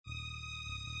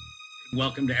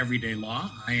Welcome to Everyday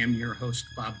Law. I am your host,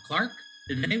 Bob Clark.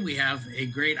 Today we have a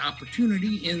great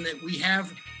opportunity in that we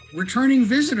have returning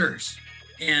visitors,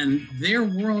 and their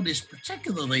world is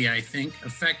particularly, I think,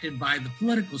 affected by the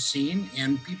political scene,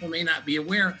 and people may not be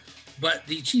aware, but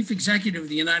the chief executive of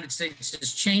the United States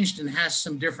has changed and has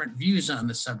some different views on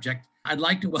the subject. I'd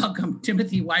like to welcome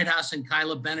Timothy Whitehouse and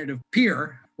Kyla Bennett of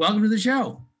Peer. Welcome to the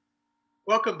show.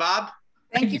 Welcome, Bob.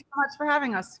 Thank you so much for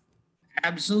having us.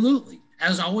 Absolutely.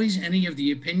 As always, any of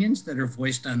the opinions that are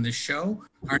voiced on this show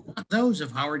are not those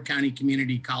of Howard County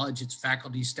Community College, its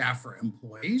faculty, staff, or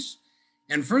employees.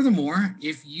 And furthermore,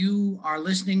 if you are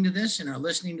listening to this and are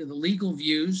listening to the legal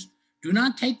views, do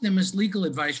not take them as legal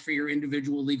advice for your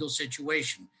individual legal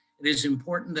situation. It is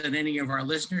important that any of our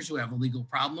listeners who have a legal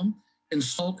problem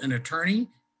consult an attorney,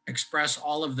 express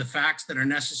all of the facts that are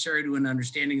necessary to an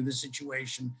understanding of the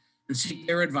situation, and seek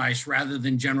their advice rather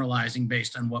than generalizing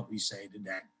based on what we say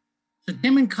today. So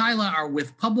Tim and Kyla are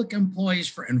with Public Employess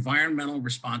for Environmental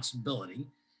Responsibility.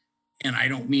 And I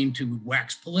don't mean to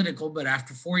wax political, but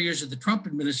after 4 years of the Trump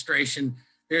administration,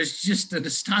 there's just an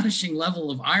astonishing level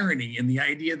of irony in the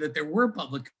idea that there were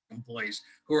public employees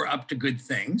who are up to good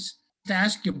things. To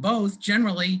ask you both,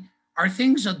 generally, are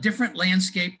things a different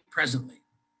landscape presently?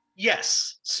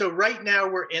 Yes. So right now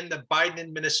we're in the Biden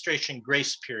administration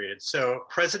grace period. So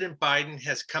President Biden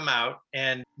has come out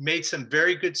and made some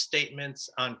very good statements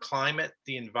on climate,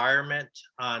 the environment,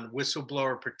 on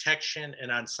whistleblower protection,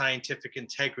 and on scientific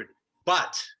integrity.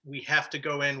 But we have to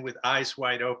go in with eyes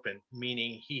wide open,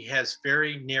 meaning he has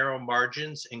very narrow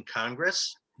margins in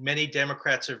Congress. Many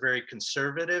Democrats are very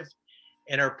conservative,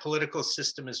 and our political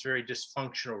system is very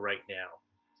dysfunctional right now.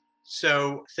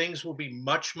 So things will be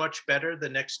much, much better the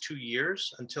next 2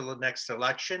 years until the next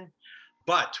election,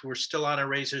 but we're still on a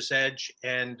razor's edge,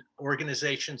 and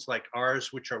organizations like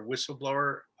ours, which are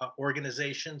whistleblower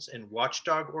organizations and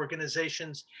watchdog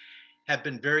organizations, have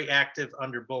been very active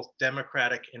under both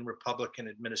Democratic and Republican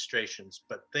administrations,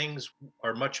 but things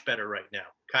are much better right now.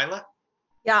 Kyla?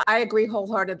 Yeah, I agree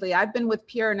wholeheartedly. I've been with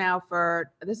Peer now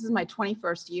this is my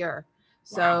 21st year.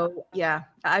 So wow. Yeah,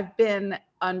 I've been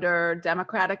under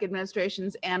Democratic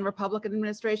administrations and Republican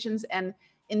administrations. And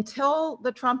until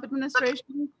the Trump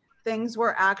administration, things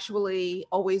were actually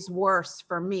always worse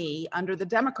for me under the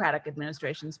Democratic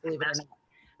administrations, believe it or not.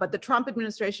 But the Trump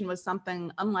administration was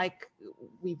something unlike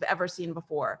we've ever seen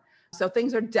before. So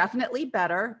things are definitely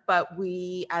better, but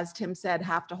we, as Tim said,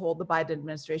 have to hold the Biden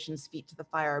administration's feet to the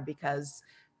fire because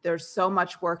there's so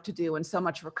much work to do and so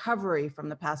much recovery from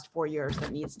the past 4 years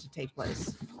that needs to take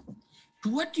place. To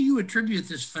what do you attribute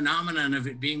this phenomenon of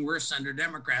it being worse under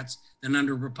Democrats than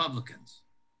under Republicans?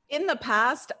 In the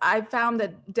past, I've found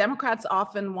that Democrats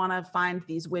often want to find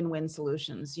these win-win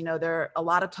solutions. You know, there's a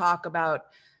lot of talk about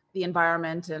the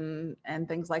environment and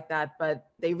things like that, but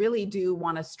they really do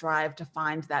want to strive to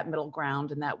find that middle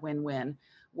ground and that win-win.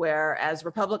 Whereas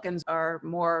Republicans are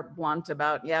more blunt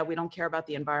about, yeah, we don't care about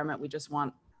the environment, we just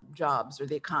want jobs or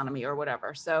the economy or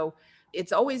whatever. So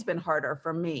it's always been harder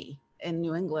for me in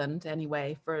New England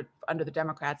anyway, for under the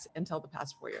Democrats until the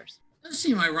past 4 years. It does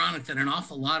seem ironic that an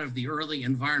awful lot of the early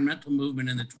environmental movement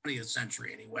in the 20th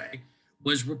century anyway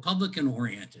was Republican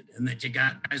oriented, and that you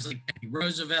got guys like Teddy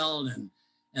Roosevelt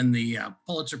and the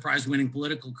Pulitzer Prize winning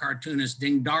political cartoonist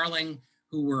Ding Darling,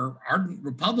 who were ardent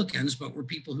Republicans, but were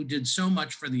people who did so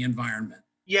much for the environment.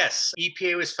 Yes,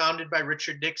 EPA was founded by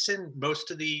Richard Nixon.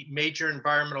 Most of the major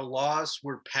environmental laws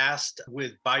were passed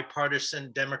with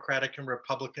bipartisan Democratic and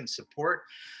Republican support.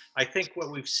 I think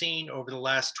what we've seen over the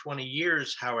last 20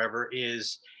 years, however,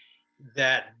 is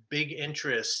that big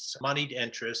interests, moneyed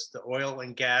interests, the oil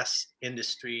and gas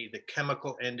industry, the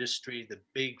chemical industry, the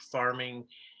big farming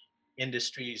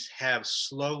industries have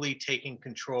slowly taken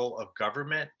control of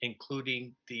government,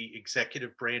 including the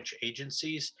executive branch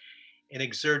agencies, and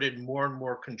exerted more and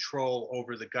more control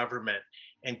over the government.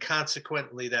 And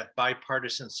consequently, that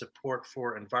bipartisan support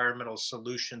for environmental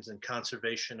solutions and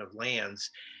conservation of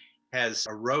lands has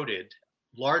eroded,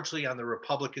 largely on the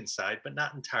Republican side, but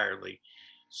not entirely.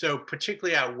 So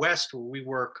particularly out west where we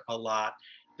work a lot,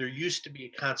 there used to be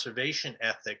a conservation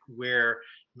ethic where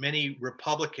many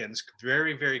Republicans,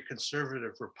 very, very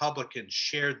conservative Republicans,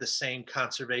 shared the same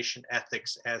conservation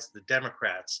ethics as the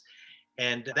Democrats.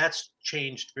 And that's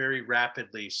changed very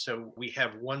rapidly. So we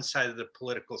have one side of the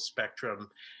political spectrum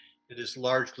that is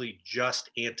largely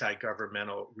just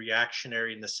anti-governmental,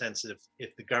 reactionary in the sense of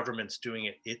if the government's doing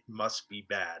it, it must be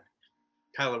bad.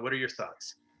 Kyla, what are your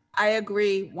thoughts? I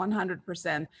agree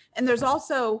 100%. And there's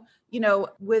also,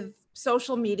 with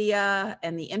social media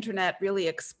and the internet really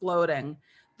exploding,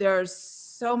 there's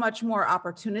so much more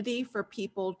opportunity for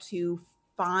people to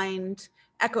find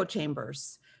echo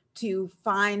chambers, to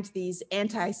find these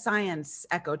anti-science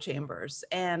echo chambers.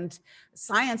 And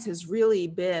science has really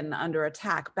been under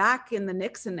attack. Back in the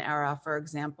Nixon era, for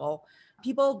example,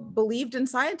 people believed in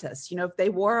scientists. You know, if they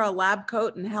wore a lab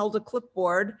coat and held a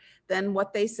clipboard, then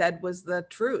what they said was the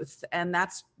truth. And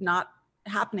that's not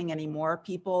happening anymore.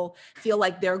 People feel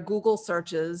like their Google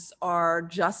searches are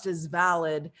just as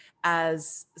valid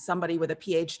as somebody with a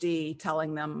PhD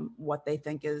telling them what they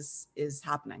think is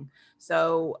happening.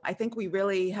 So I think we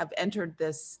really have entered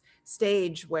this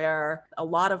stage where a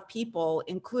lot of people,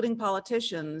 including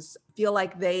politicians, feel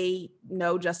like they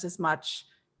know just as much,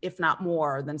 if not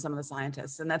more, than some of the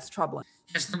scientists. And that's troubling.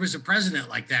 Yes, there was a president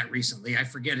like that recently. I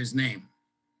forget his name.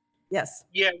 Yes.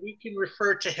 Yeah, we can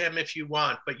refer to him if you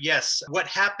want. But yes, what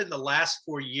happened the last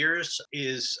 4 years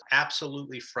is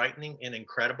absolutely frightening and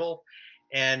incredible.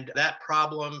 And that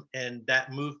problem and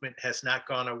that movement has not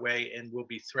gone away and will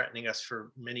be threatening us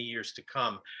for many years to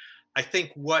come. I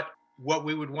think what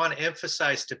we would want to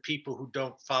emphasize to people who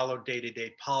don't follow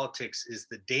day-to-day politics is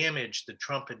the damage the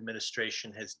Trump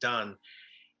administration has done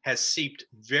has seeped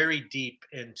very deep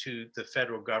into the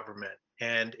federal government,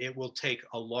 and it will take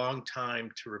a long time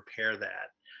to repair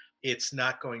that. It's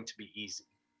not going to be easy.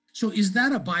 So is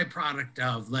that a byproduct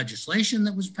of legislation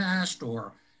that was passed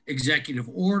or executive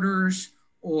orders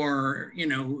or,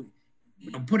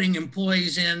 putting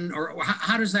employees in, or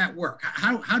how does that work?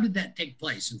 How did that take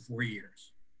place in 4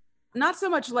 years? Not so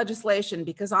much legislation,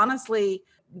 because honestly,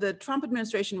 the Trump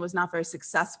administration was not very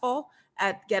successful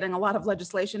at getting a lot of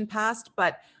legislation passed,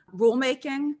 but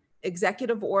rulemaking,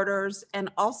 executive orders, and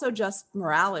also just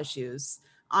morale issues.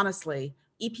 Honestly,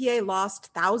 EPA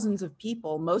lost thousands of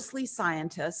people, mostly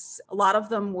scientists. A lot of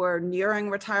them were nearing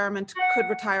retirement, could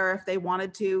retire if they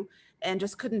wanted to, and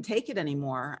just couldn't take it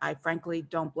anymore. I frankly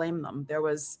don't blame them. There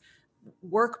was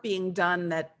work being done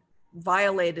that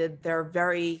violated their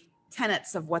very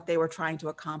tenets of what they were trying to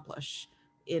accomplish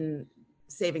in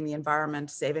saving the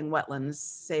environment, saving wetlands,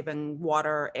 saving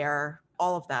water, air,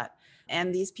 all of that.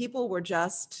 And these people were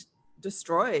just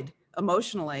destroyed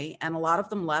emotionally, and a lot of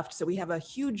them left. So we have a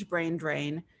huge brain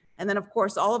drain. And then, of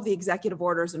course, all of the executive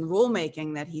orders and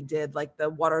rulemaking that he did, like the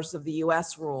Waters of the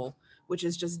US rule, which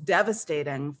is just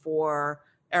devastating for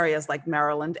areas like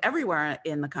Maryland, everywhere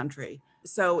in the country.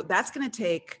 So that's going to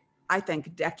take, I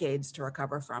think, decades to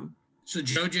recover from. So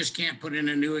Joe just can't put in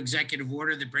a new executive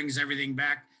order that brings everything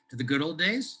back to the good old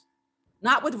days?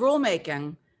 Not with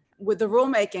rulemaking. With the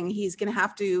rulemaking, he's going to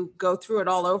have to go through it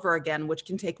all over again, which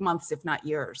can take months, if not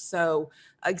years. So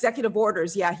executive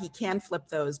orders, yeah, he can flip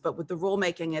those, but with the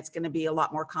rulemaking, it's going to be a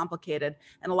lot more complicated.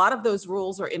 And a lot of those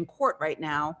rules are in court right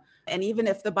now. And even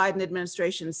if the Biden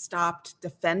administration stopped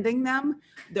defending them,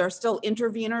 there are still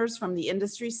interveners from the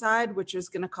industry side, which is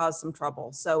going to cause some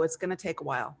trouble. So it's going to take a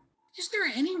while. Is there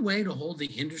any way to hold the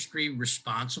industry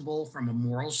responsible from a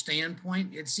moral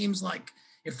standpoint? It seems like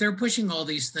if they're pushing all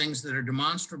these things that are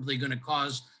demonstrably going to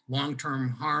cause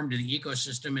long-term harm to the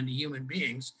ecosystem and to human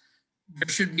beings, there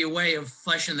should be a way of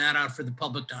fleshing that out for the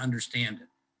public to understand it.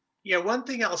 Yeah, one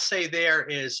thing I'll say there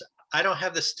is, I don't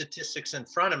have the statistics in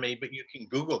front of me, but you can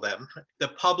Google them. The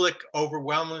public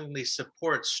overwhelmingly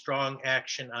supports strong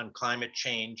action on climate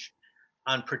change,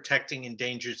 on protecting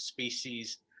endangered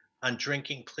species, on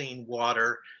drinking clean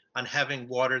water, on having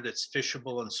water that's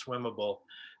fishable and swimmable.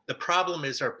 The problem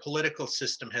is our political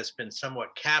system has been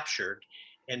somewhat captured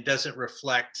and doesn't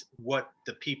reflect what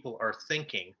the people are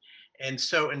thinking. And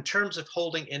so in terms of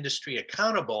holding industry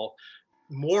accountable,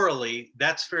 morally,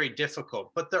 that's very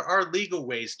difficult, but there are legal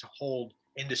ways to hold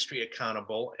industry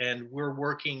accountable. And we're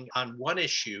working on one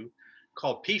issue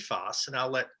called PFAS, and I'll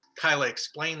let Kyla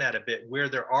explain that a bit, where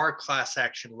there are class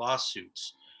action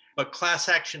lawsuits. But class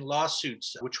action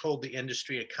lawsuits, which hold the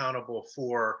industry accountable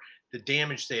for the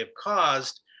damage they have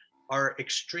caused, are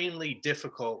extremely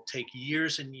difficult, take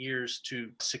years and years to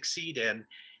succeed in.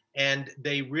 And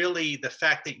they really, the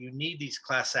fact that you need these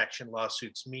class action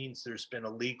lawsuits means there's been a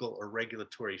legal or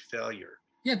regulatory failure.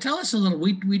 Yeah, tell us a little.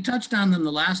 We touched on them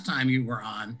the last time you were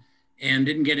on and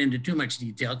didn't get into too much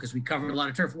detail because we covered a lot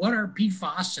of turf. What are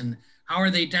PFAS and how are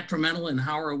they detrimental and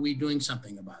how are we doing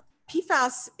something about them?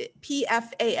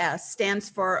 PFAS stands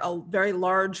for a very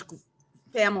large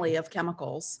family of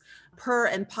chemicals, per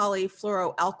and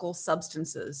polyfluoroalkyl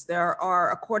substances. There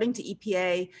are, according to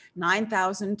EPA,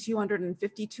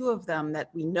 9,252 of them that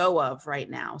we know of right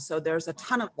now. So there's a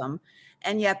ton of them.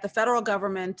 And yet the federal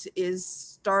government is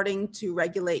starting to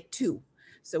regulate 2.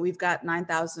 So we've got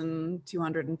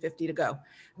 9,250 to go.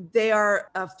 They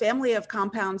are a family of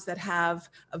compounds that have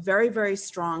a very, very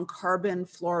strong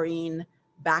carbon-fluorine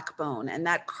backbone. And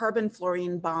that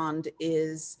carbon-fluorine bond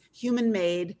is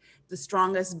human-made. the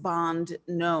strongest bond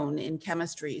known in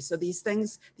chemistry. So these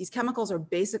chemicals are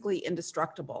basically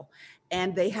indestructible,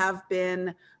 and they have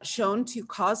been shown to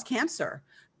cause cancer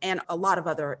and a lot of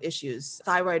other issues,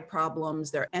 thyroid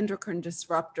problems, they're endocrine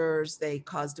disruptors, they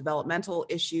cause developmental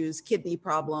issues, kidney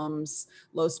problems,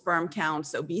 low sperm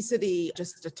counts, obesity,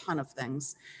 just a ton of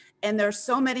things. And there's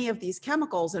so many of these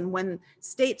chemicals. And when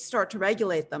states start to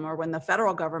regulate them, or when the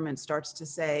federal government starts to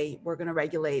say, we're going to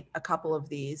regulate a couple of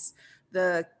these,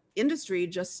 the industry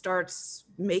just starts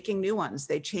making new ones.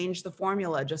 They change the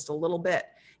formula just a little bit.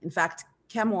 In fact,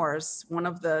 Chemours, one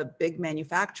of the big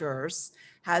manufacturers,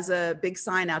 has a big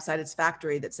sign outside its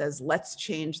factory that says, let's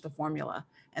change the formula.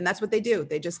 And that's what they do.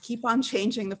 They just keep on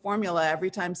changing the formula every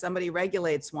time somebody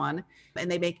regulates one,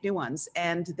 and they make new ones.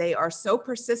 And they are so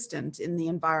persistent in the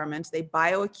environment. They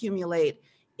bioaccumulate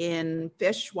in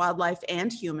fish, wildlife,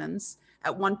 and humans.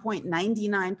 At one point,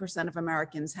 99% of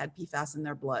Americans had PFAS in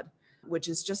their blood, which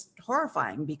is just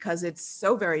horrifying because it's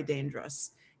so very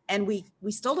dangerous. And we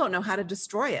still don't know how to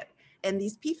destroy it. And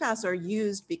these PFAS are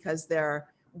used because they're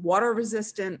water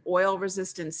resistant, oil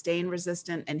resistant, stain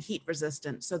resistant, and heat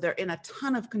resistant. So they're in a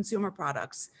ton of consumer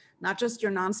products, not just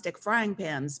your nonstick frying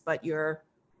pans, but your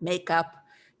makeup,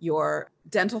 your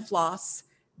dental floss.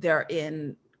 They're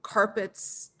in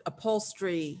carpets,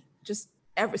 upholstery, just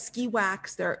ski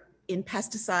wax. They're in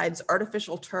pesticides,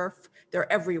 artificial turf. They're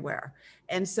everywhere.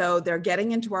 And so they're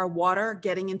getting into our water,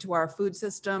 getting into our food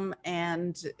system,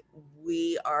 and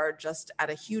we are just at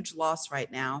a huge loss right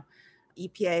now.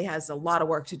 EPA has a lot of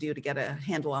work to do to get a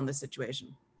handle on the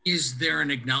situation. Is there an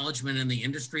acknowledgement in the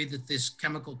industry that this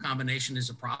chemical combination is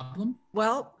a problem?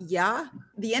 Well, yeah.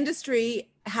 The industry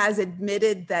has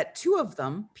admitted that two of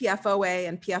them, PFOA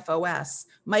and PFOS,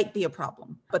 might be a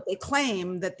problem. But they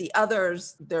claim that the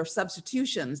others, their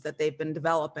substitutions that they've been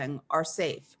developing, are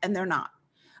safe, and they're not.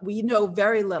 We know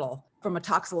very little from a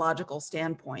toxicological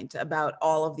standpoint about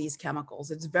all of these chemicals.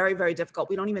 It's very, very difficult.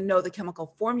 We don't even know the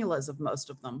chemical formulas of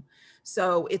most of them.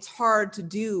 So it's hard to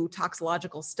do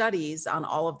toxicological studies on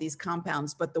all of these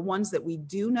compounds, but the ones that we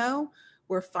do know,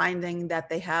 we're finding that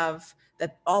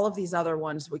that all of these other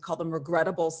ones, we call them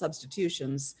regrettable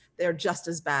substitutions, they're just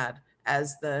as bad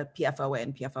as the PFOA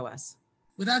and PFOS.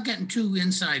 Without getting too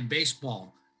inside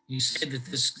baseball, you said that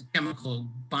this chemical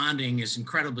bonding is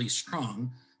incredibly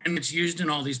strong, and it's used in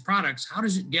all these products. How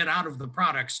does it get out of the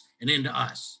products and into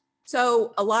us?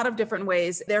 So a lot of different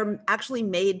ways. They're actually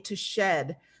made to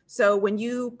shed. So when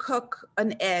you cook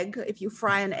an egg, if you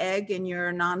fry an egg in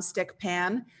your nonstick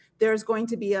pan, there's going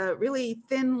to be a really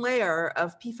thin layer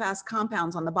of PFAS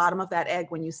compounds on the bottom of that egg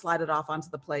when you slide it off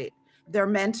onto the plate. They're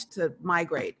meant to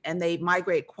migrate, and they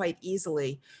migrate quite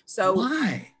easily. So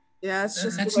why? Yeah, it's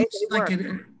just that the way seems they like work.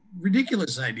 a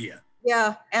ridiculous idea.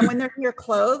 Yeah, and when they're in your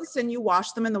clothes and you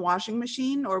wash them in the washing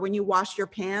machine, or when you wash your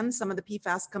pan, some of the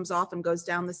PFAS comes off and goes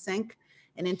down the sink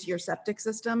and into your septic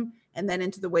system and then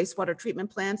into the wastewater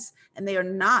treatment plants, and they are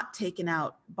not taken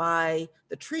out by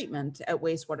the treatment at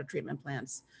wastewater treatment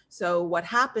plants. So what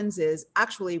happens is,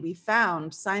 actually,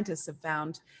 scientists have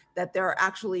found that there are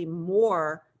actually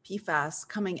more PFAS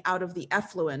coming out of the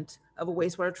effluent of a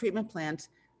wastewater treatment plant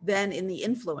than in the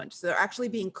influent. So they're actually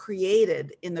being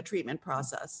created in the treatment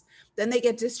process. Then they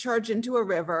get discharged into a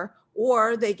river,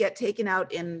 or they get taken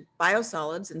out in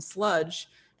biosolids and sludge,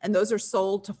 and those are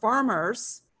sold to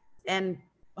farmers and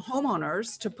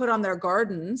homeowners to put on their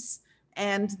gardens,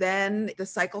 and then the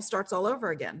cycle starts all over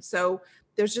again. So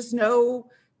there's just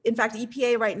in fact,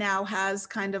 EPA right now has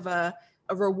kind of a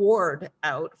reward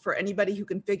out for anybody who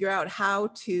can figure out how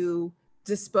to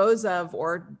dispose of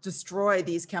or destroy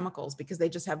these chemicals, because they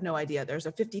just have no idea. There's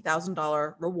a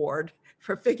 $50,000 reward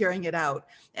for figuring it out.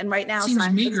 And right now, seems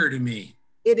meager to me.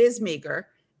 It is meager.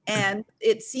 And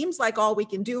it seems like all we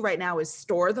can do right now is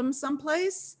store them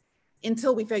someplace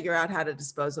until we figure out how to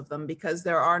dispose of them, because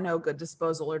there are no good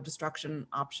disposal or destruction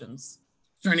options.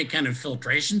 Is there any kind of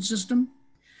filtration system?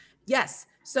 Yes.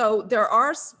 So there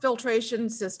are filtration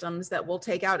systems that will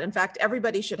take out. In fact,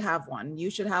 everybody should have one. You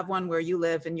should have one where you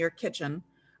live in your kitchen.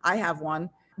 I have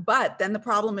one. But then the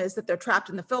problem is that they're trapped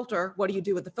in the filter. What do you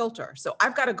do with the filter? So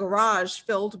I've got a garage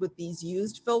filled with these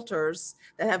used filters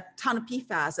that have a ton of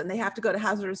PFAS, and they have to go to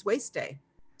hazardous waste day.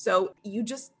 So you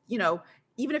just,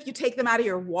 even if you take them out of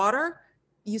your water,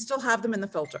 you still have them in the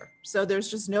filter. So there's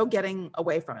just no getting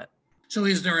away from it. So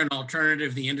is there an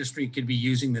alternative the industry could be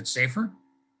using that's safer?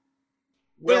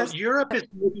 Well, Europe is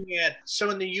looking at,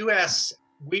 so in the US,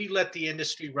 we let the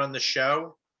industry run the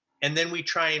show, and then we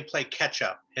try and play catch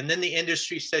up. And then the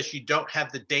industry says you don't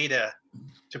have the data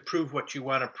to prove what you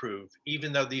want to prove,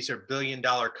 even though these are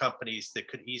billion-dollar companies that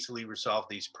could easily resolve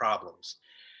these problems.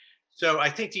 So I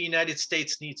think the United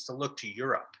States needs to look to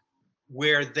Europe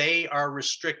where they are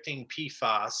restricting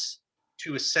PFAS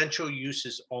to essential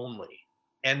uses only.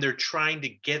 And they're trying to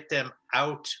get them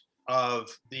out of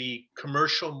the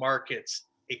commercial markets,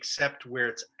 except where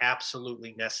it's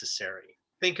absolutely necessary.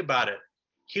 Think about it.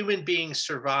 Human beings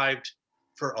survived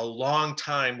for a long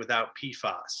time without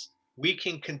PFAS. We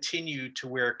can continue to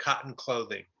wear cotton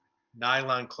clothing,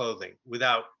 nylon clothing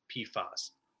without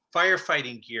PFAS.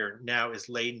 Firefighting gear now is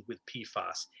laden with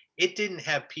PFAS. It didn't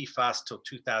have PFAS till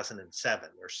 2007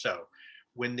 or so,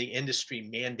 when the industry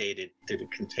mandated that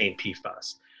it contain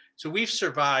PFAS. So we've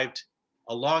survived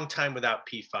a long time without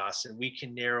PFAS, and we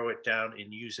can narrow it down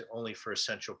and use it only for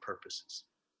essential purposes.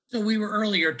 So we were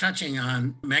earlier touching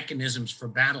on mechanisms for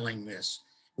battling this.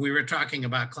 We were talking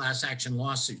about class action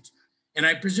lawsuits, and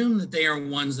I presume that they are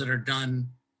ones that are done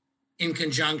in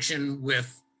conjunction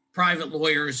with private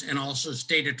lawyers and also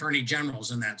state attorney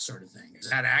generals and that sort of thing. Is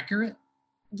that accurate?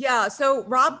 Yeah, so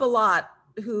Rob Bilott,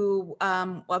 who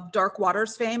of Dark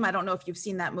Waters fame, I don't know if you've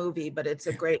seen that movie, but it's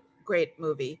a great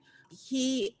movie.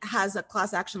 He has a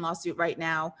class action lawsuit right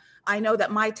now. I know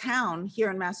that my town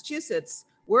here in Massachusetts,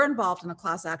 we're involved in a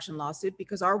class action lawsuit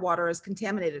because our water is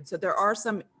contaminated. So there are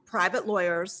some private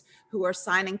lawyers who are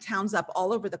signing towns up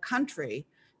all over the country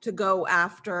to go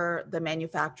after the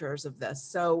manufacturers of this.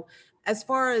 So as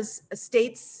far as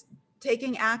states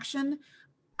taking action,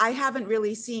 I haven't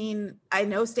really seen, I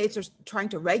know states are trying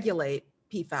to regulate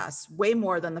PFAS way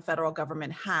more than the federal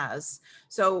government has.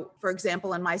 So for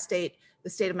example, in my state, the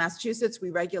state of Massachusetts,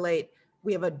 we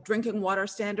have a drinking water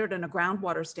standard and a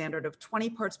groundwater standard of 20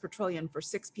 parts per trillion for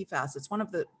 6 PFAS. It's one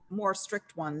of the more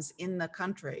strict ones in the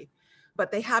country,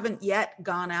 but they haven't yet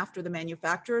gone after the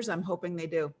manufacturers. I'm hoping they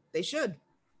do. They should.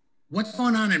 What's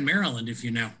going on in Maryland, if you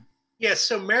know? Yes,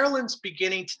 so Maryland's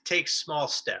beginning to take small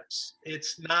steps.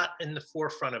 It's not in the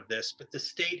forefront of this, but the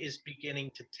state is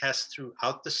beginning to test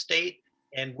throughout the state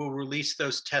and will release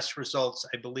those test results,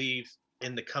 I believe,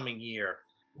 in the coming year.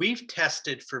 We've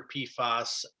tested for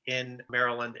PFAS in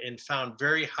Maryland and found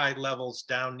very high levels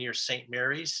down near St.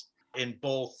 Mary's in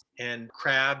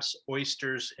crabs,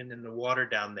 oysters, and in the water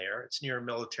down there. It's near a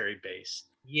military base.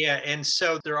 Yeah, and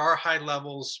so there are high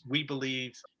levels, we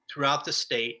believe, throughout the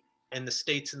state, and the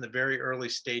state's in the very early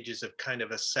stages of kind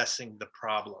of assessing the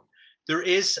problem. There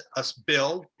is a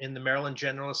bill in the Maryland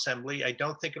General Assembly. I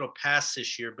don't think it'll pass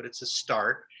this year, but it's a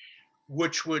start,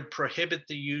 which would prohibit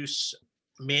the use,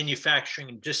 manufacturing,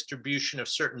 and distribution of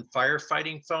certain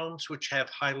firefighting foams, which have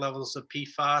high levels of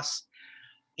PFAS,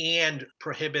 and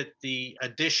prohibit the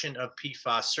addition of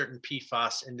PFAS, certain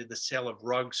PFAS, into the sale of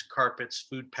rugs, carpets,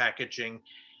 food packaging,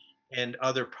 and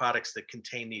other products that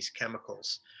contain these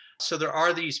chemicals. So there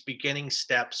are these beginning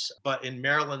steps, but in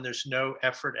Maryland, there's no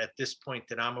effort at this point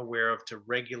that I'm aware of to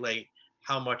regulate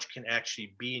how much can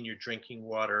actually be in your drinking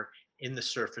water, in the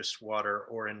surface water,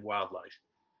 or in wildlife.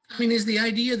 I mean, is the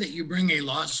idea that you bring a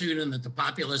lawsuit and that the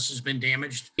populace has been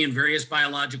damaged in various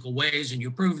biological ways, and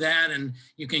you prove that, and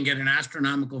you can get an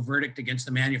astronomical verdict against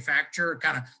the manufacturer,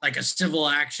 kind of like a civil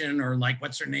action, or like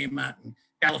what's her name out in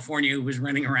California who was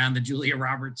running around, the Julia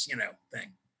Roberts,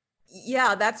 thing?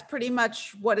 Yeah, that's pretty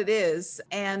much what it is.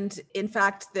 And in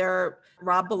fact,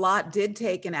 Rob Bilott did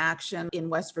take an action in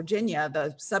West Virginia,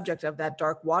 the subject of that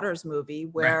Dark Waters movie,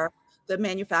 where the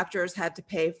manufacturers had to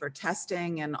pay for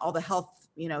testing and all the health,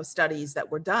 studies that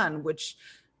were done, which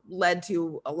led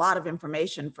to a lot of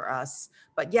information for us.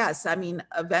 But yes, I mean,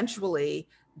 eventually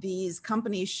these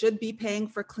companies should be paying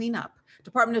for cleanup.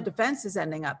 Department of Defense is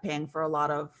ending up paying for a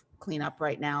lot of cleanup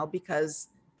right now because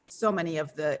so many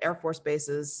of the Air Force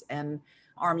bases and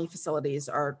Army facilities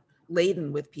are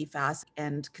laden with PFAS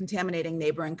and contaminating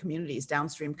neighboring communities,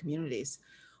 downstream communities.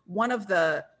 One of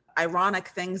the ironic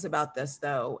things about this,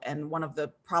 though, and one of the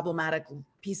problematic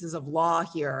pieces of law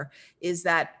here, is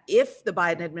that if the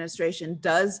Biden administration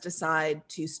does decide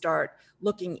to start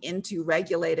looking into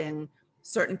regulating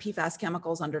certain PFAS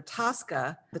chemicals under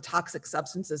TSCA, the Toxic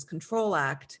Substances Control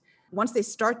Act, once they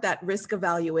start that risk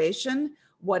evaluation,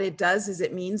 what it does is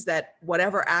it means that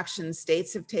whatever action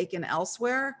states have taken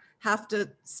elsewhere have to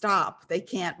stop. They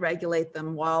can't regulate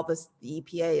them while the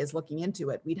EPA is looking into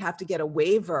it. We'd have to get a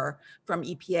waiver from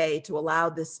EPA to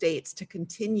allow the states to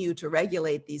continue to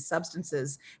regulate these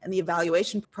substances, and the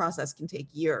evaluation process can take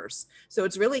years. So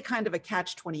it's really kind of a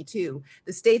catch-22.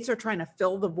 The states are trying to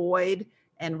fill the void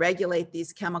and regulate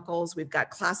these chemicals. We've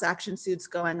got class action suits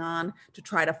going on to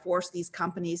try to force these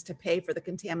companies to pay for the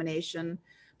contamination,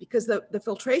 because the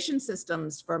filtration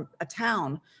systems for a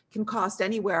town can cost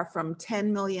anywhere from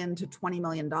 $10 million to $20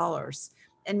 million.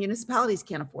 And municipalities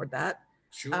can't afford that.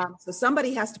 Sure. So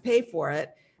somebody has to pay for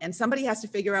it, and somebody has to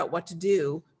figure out what to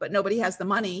do, but nobody has the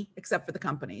money except for the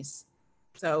companies.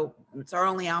 So it's our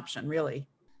only option, really.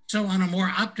 So on a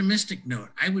more optimistic note,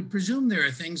 I would presume there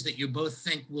are things that you both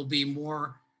think will be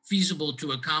more feasible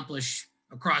to accomplish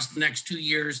across the next 2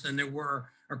 years than there were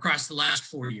across the last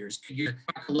 4 years. Could you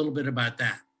talk a little bit about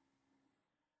that?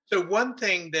 So one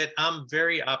thing that I'm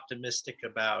very optimistic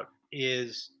about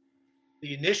is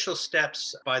the initial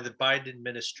steps by the Biden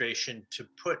administration to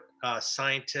put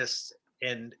scientists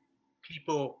and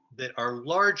people that are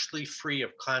largely free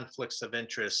of conflicts of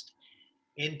interest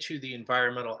into the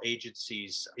environmental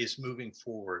agencies is moving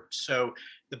forward. So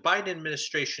the Biden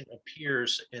administration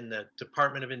appears in the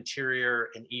Department of Interior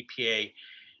and EPA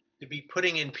to be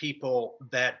putting in people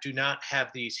that do not have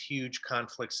these huge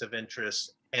conflicts of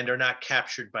interest and are not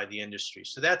captured by the industry.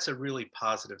 So that's a really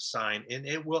positive sign, and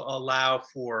it will allow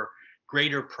for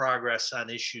greater progress on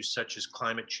issues such as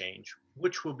climate change,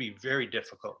 which will be very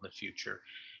difficult in the future,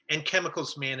 and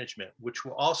chemicals management, which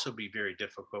will also be very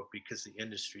difficult because the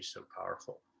industry is so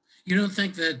powerful. You don't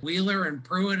think that Wheeler and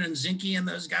Pruitt and Zinke and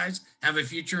those guys have a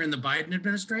future in the Biden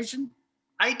administration?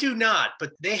 I do not,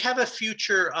 but they have a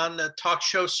future on the talk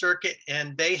show circuit,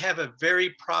 and they have a very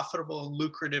profitable and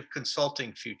lucrative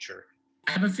consulting future.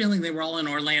 I have a feeling they were all in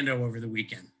Orlando over the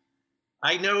weekend.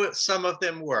 I know some of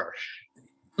them were.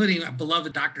 Including our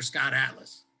beloved Dr. Scott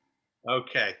Atlas.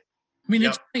 Okay. I mean,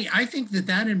 It's funny. I think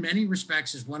that in many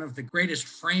respects is one of the greatest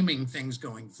framing things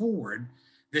going forward,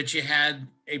 that you had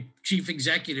a chief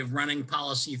executive running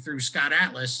policy through Scott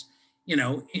Atlas,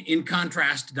 in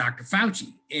contrast to Dr.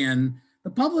 Fauci. And the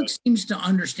public seems to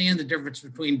understand the difference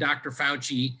between Dr.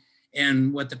 Fauci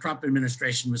and what the Trump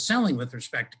administration was selling with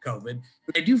respect to COVID.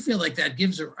 I do feel like that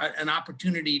gives an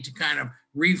opportunity to kind of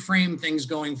reframe things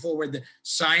going forward. The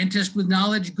scientist with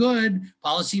knowledge, good;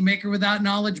 policymaker without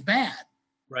knowledge, bad.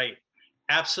 Right.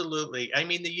 Absolutely. I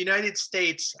mean, the United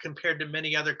States, compared to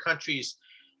many other countries,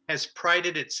 has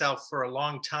prided itself for a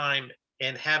long time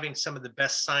in having some of the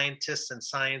best scientists and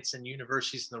science and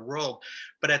universities in the world.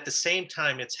 But at the same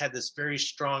time, it's had this very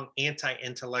strong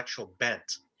anti-intellectual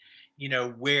bent,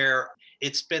 where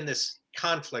it's been this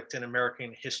conflict in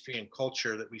American history and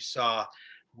culture that we saw,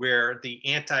 where the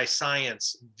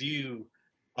anti-science view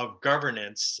of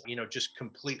governance, just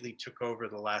completely took over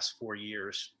the last 4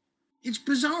 years. It's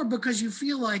bizarre because you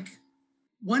feel like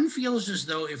one feels as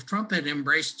though if Trump had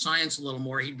embraced science a little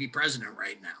more, he'd be president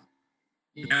right now.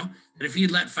 That if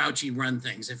he'd let Fauci run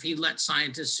things, if he'd let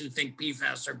scientists who think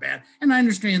PFAS are bad, and I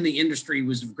understand the industry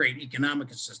was of great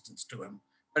economic assistance to him,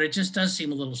 but it just does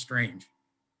seem a little strange.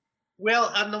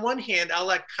 Well, on the one hand, I'll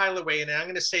let Kyla weigh in, and I'm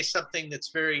going to say something that's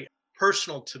very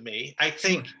personal to me. I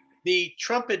think the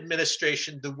Trump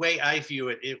administration, the way I view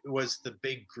it, it was the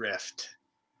big grift.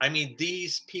 I mean,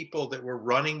 these people that were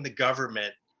running the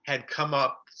government had come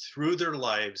up through their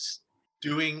lives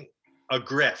doing a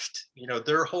grift.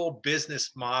 Their whole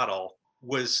business model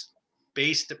was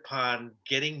based upon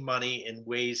getting money in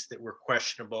ways that were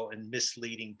questionable and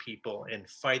misleading people and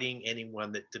fighting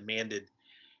anyone that demanded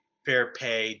fair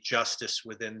pay, justice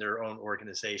within their own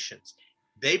organizations.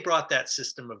 They brought that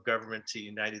system of government to the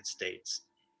United States.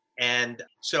 And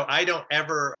so I don't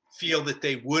ever feel that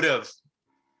they would have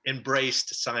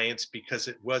embraced science because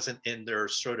it wasn't in their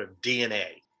sort of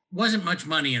DNA. Wasn't much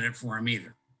money in it for them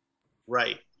either.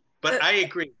 Right. But I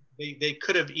agree. They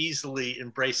could have easily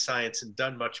embraced science and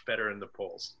done much better in the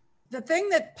polls. The thing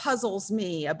that puzzles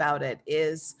me about it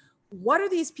is, what are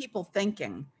these people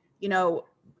thinking?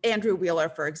 Andrew Wheeler,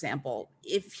 for example,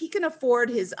 if he can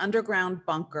afford his underground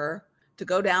bunker to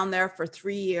go down there for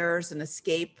 3 years and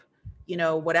escape,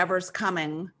 whatever's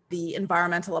coming, the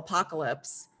environmental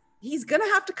apocalypse, he's going to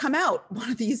have to come out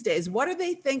one of these days. What do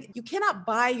they think? You cannot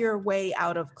buy your way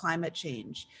out of climate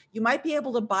change. You might be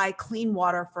able to buy clean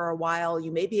water for a while. You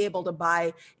may be able to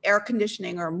buy air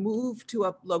conditioning or move to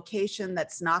a location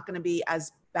that's not going to be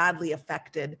as badly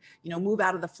affected, move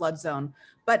out of the flood zone.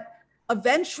 But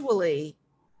eventually,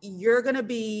 you're going to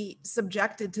be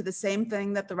subjected to the same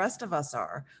thing that the rest of us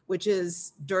are, which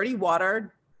is dirty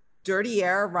water, dirty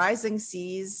air, rising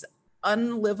seas,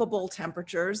 unlivable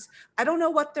temperatures. I don't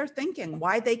know what they're thinking,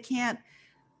 why they can't,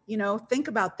 think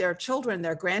about their children,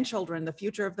 their grandchildren, the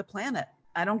future of the planet.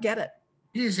 I don't get it.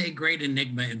 It is a great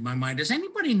enigma in my mind. Does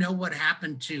anybody know what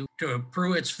happened to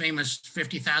Pruitt's famous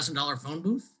 $50,000 phone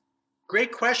booth?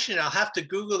 Great question. I'll have to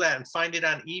Google that and find it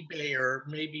on eBay or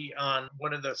maybe on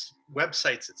one of those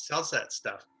websites that sells that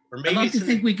stuff. Or maybe I'd love to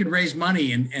think we could raise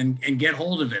money and get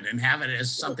hold of it and have it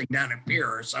as something down at Pier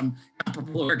or some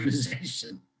comparable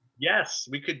organization. Yes,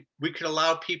 we could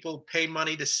allow people to pay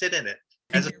money to sit in it.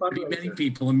 As a fundraiser. Many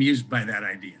people amused by that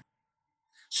idea.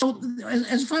 So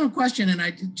as a final question, and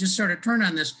I just sort of turn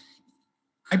on this,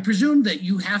 I presume that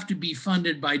you have to be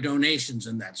funded by donations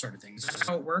and that sort of thing. Is that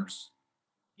how it works?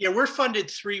 Yeah, we're funded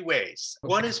three ways. Okay.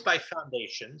 One is by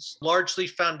foundations, largely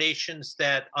foundations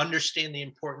that understand the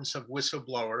importance of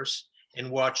whistleblowers and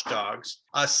watchdogs.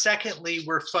 Secondly,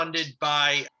 we're funded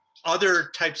by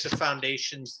other types of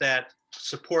foundations that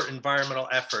support environmental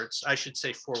efforts. I should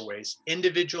say four ways: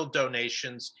 individual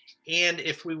donations, and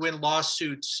if we win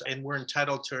lawsuits and we're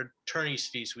entitled to attorney's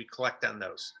fees, we collect on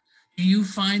those. Do you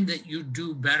find that you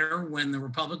do better when the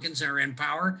Republicans are in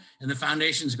power and the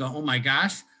foundations go, oh my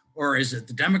gosh? Or is it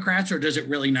the Democrats, or does it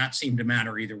really not seem to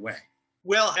matter either way?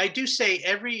 Well, I do say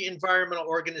every environmental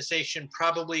organization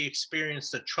probably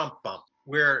experienced a Trump bump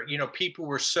where, people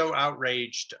were so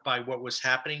outraged by what was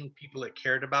happening, people that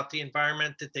cared about the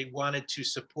environment, that they wanted to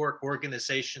support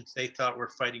organizations they thought were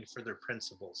fighting for their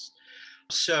principles.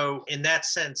 So in that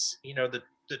sense,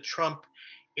 the Trump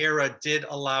era did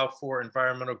allow for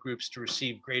environmental groups to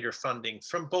receive greater funding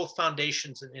from both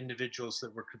foundations and individuals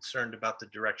that were concerned about the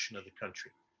direction of the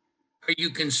country. Are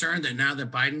you concerned that now that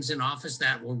Biden's in office,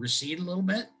 that will recede a little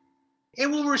bit? It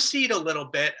will recede a little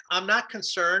bit. I'm not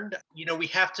concerned. We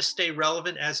have to stay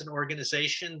relevant as an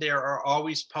organization. There are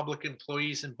always public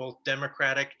employees in both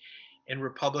Democratic and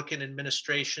Republican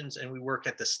administrations, and we work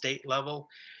at the state level,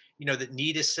 that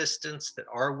need assistance, that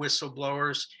are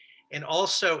whistleblowers. And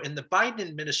also in the Biden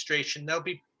administration, they'll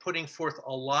be putting forth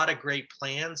a lot of great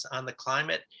plans on the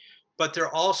climate. But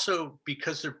they're also,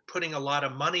 because they're putting a lot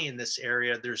of money in this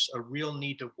area, there's a real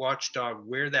need to watchdog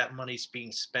where that money's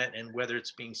being spent and whether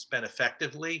it's being spent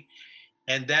effectively.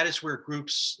 And that is where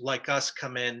groups like us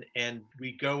come in, and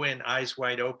we go in eyes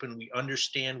wide open. We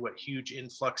understand what huge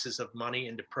influxes of money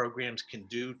into programs can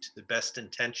do to the best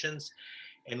intentions.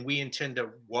 And we intend to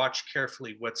watch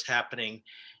carefully what's happening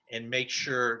and make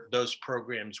sure those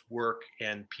programs work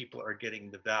and people are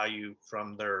getting the value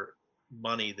from their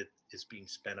money that is being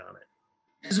spent on it.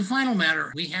 As a final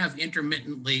matter, we have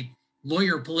intermittently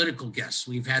lawyer political guests.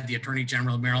 We've had the Attorney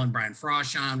General of Maryland, Brian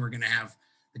Frosh, on. We're going to have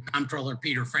the Comptroller,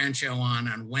 Peter Franchot,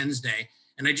 on Wednesday.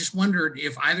 And I just wondered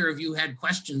if either of you had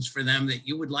questions for them that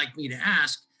you would like me to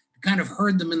ask to kind of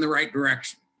herd them in the right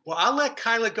direction. Well, I'll let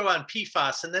Kyla go on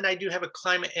PFAS, and then I do have a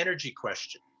climate energy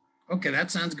question. Okay, that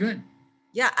sounds good.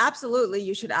 Yeah, absolutely.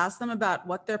 You should ask them about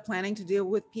what they're planning to do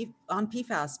with on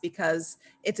PFAS, because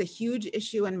it's a huge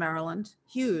issue in Maryland,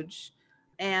 huge.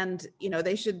 And,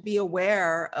 they should be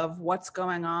aware of what's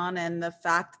going on and the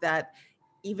fact that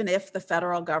even if the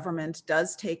federal government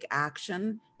does take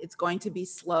action, it's going to be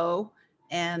slow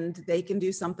and they can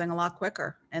do something a lot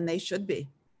quicker, and they should be.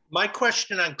 My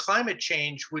question on climate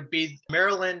change would be,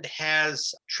 Maryland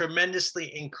has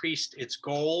tremendously increased its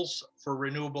goals for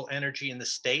renewable energy in the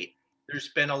state. There's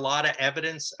been a lot of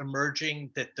evidence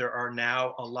emerging that there are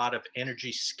now a lot of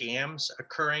energy scams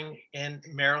occurring in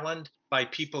Maryland by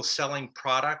people selling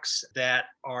products that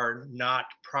are not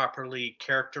properly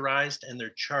characterized, and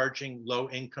they're charging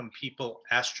low-income people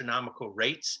astronomical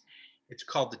rates. It's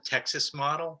called the Texas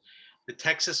model. The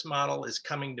Texas model is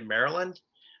coming to Maryland.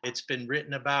 It's been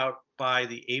written about by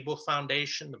the Able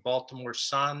Foundation, the Baltimore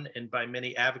Sun, and by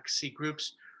many advocacy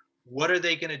groups. What are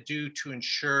they going to do to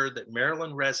ensure that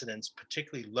Maryland residents,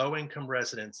 particularly low-income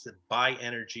residents that buy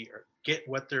energy, get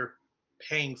what they're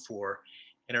paying for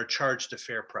and are charged a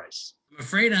fair price? I'm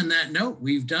afraid on that note,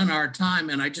 we've done our time,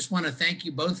 and I just want to thank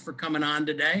you both for coming on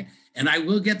today. And I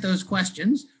will get those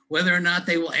questions. Whether or not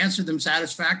they will answer them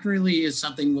satisfactorily is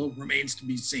something that remains to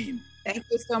be seen. Thank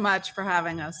you so much for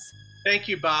having us. Thank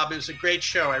you, Bob. It was a great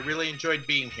show. I really enjoyed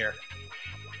being here.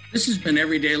 This has been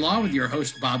Everyday Law with your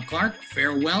host, Bob Clark.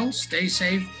 Farewell, stay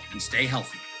safe, and stay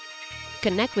healthy.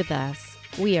 Connect with us.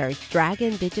 We are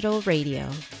Dragon Digital Radio.